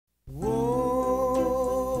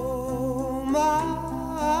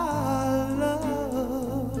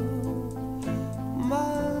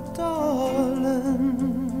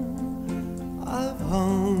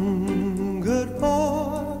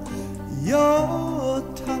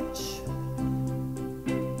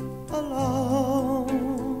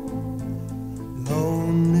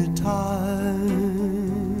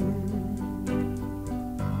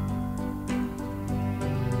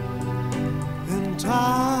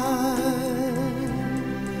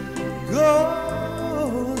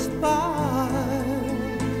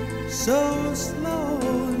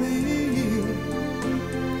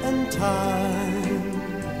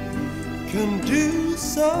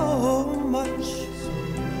so much.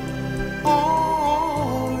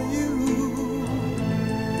 Are you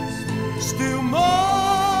still more?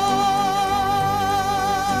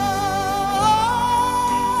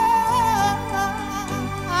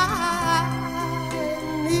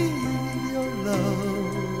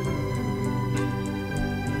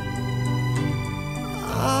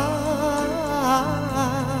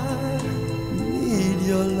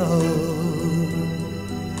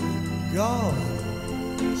 God,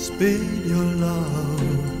 speed your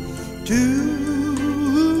love to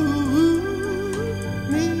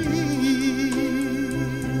me.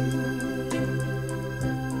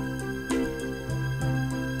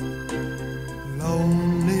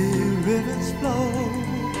 Lonely rivers flow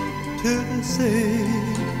to the sea,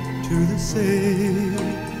 to the sea,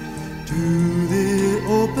 to the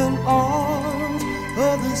open arms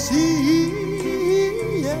of the sea.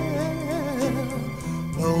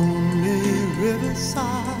 Lonely riverside,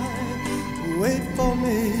 wait for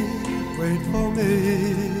me, wait for me.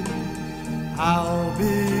 I'll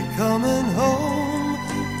be coming home,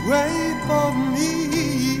 wait for me.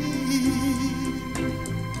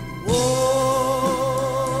 Oh,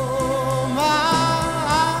 my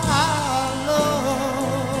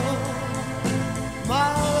love,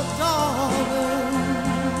 my darling,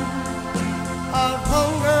 I've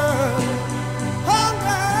hungered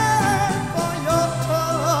for your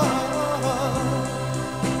touch.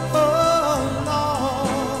 Oh Lord,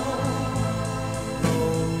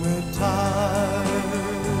 lonely time.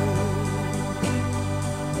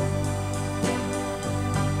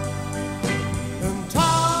 And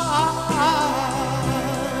time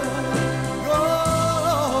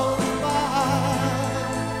goes by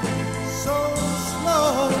so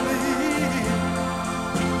slowly,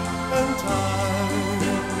 and time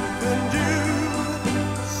can do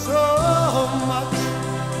so much.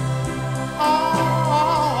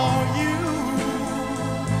 Are you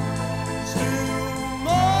still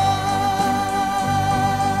mine?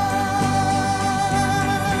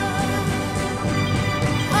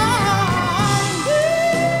 I need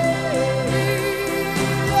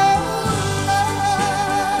your love.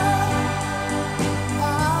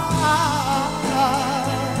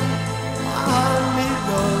 I need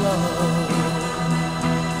your love.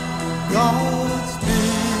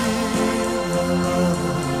 Godspeed your love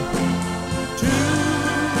to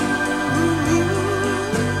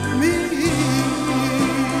me.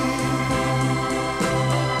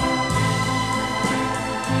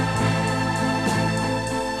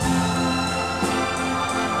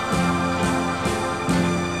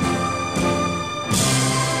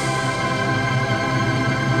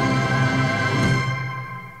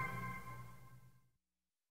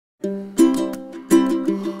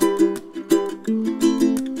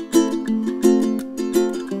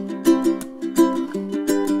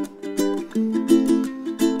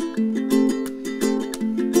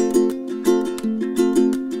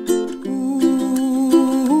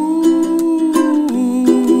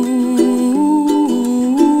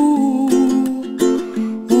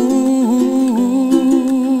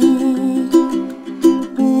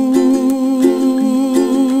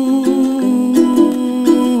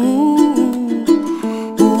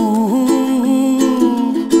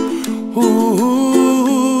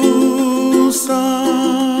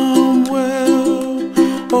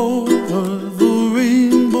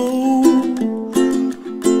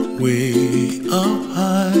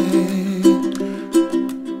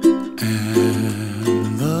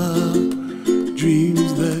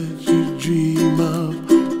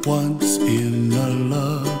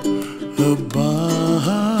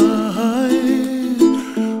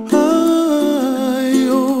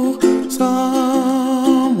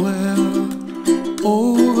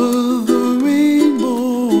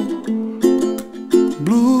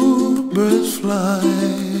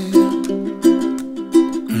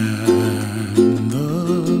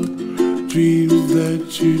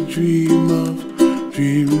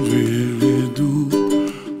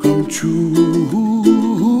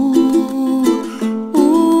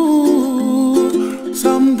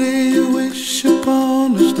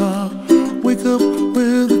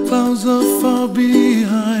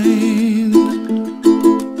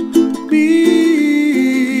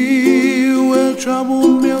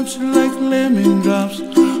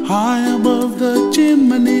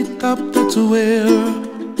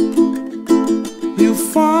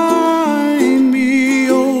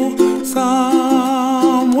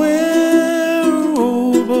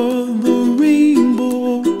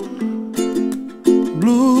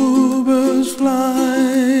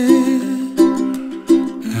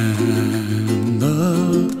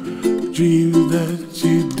 Dreams that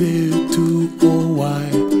you dare to, oh why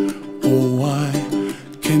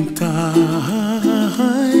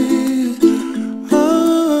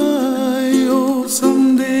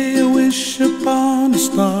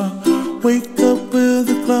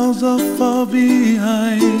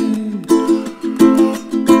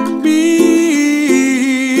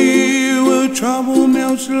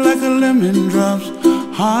drops like a lemon drops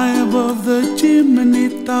high above the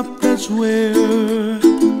chimney top. That's where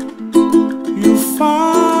you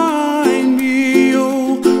find me,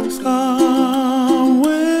 oh, somewhere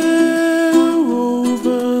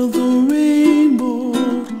over the rainbow,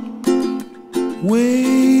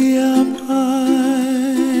 way up high.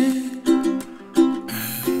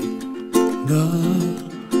 And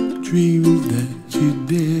the dreams that you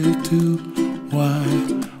dare to